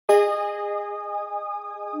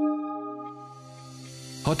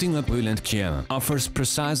Hottinger Brühl & Kjær offers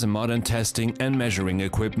precise and modern testing and measuring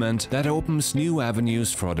equipment that opens new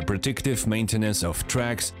avenues for the predictive maintenance of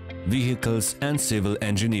tracks, vehicles and civil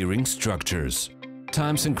engineering structures.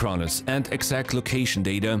 Time-synchronous and exact location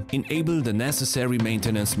data enable the necessary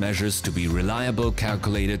maintenance measures to be reliable,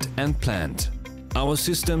 calculated and planned. Our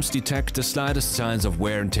systems detect the slightest signs of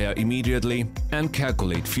wear and tear immediately and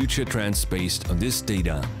calculate future trends based on this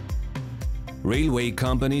data. Railway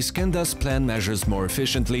companies can thus plan measures more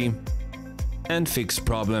efficiently and fix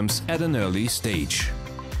problems at an early stage.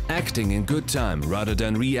 Acting in good time rather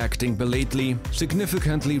than reacting belatedly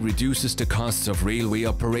significantly reduces the costs of railway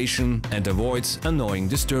operation and avoids annoying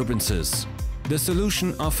disturbances. The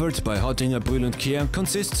solution offered by Hottinger Brühl & Kjær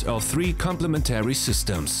consists of 3 complementary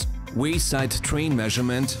systems. Wayside train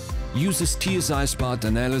measurement uses TSI spot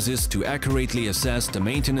analysis to accurately assess the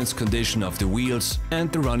maintenance condition of the wheels and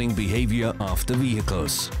the running behavior of the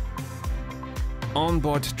vehicles.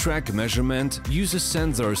 Onboard track measurement uses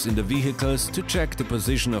sensors in the vehicles to check the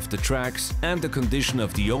position of the tracks and the condition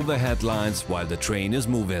of the overhead lines while the train is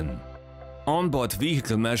moving. Onboard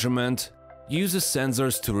vehicle measurement uses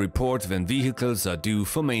sensors to report when vehicles are due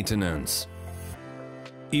for maintenance.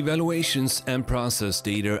 Evaluations and process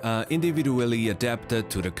data are individually adapted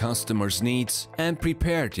to the customer's needs and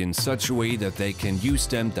prepared in such a way that they can use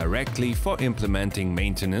them directly for implementing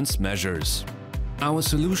maintenance measures. Our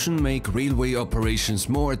solution makes railway operations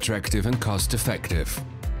more attractive and cost-effective.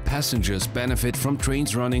 Passengers benefit from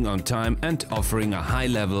trains running on time and offering a high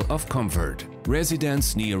level of comfort.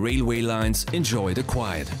 Residents near railway lines enjoy the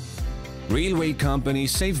quiet. Railway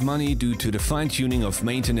companies save money due to the fine-tuning of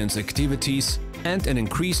maintenance activities and an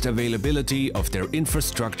increased availability of their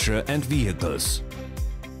infrastructure and vehicles.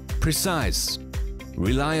 Precise,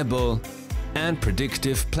 reliable and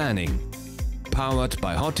predictive planning. Powered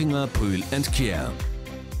by Hottinger Brühl & Kjær.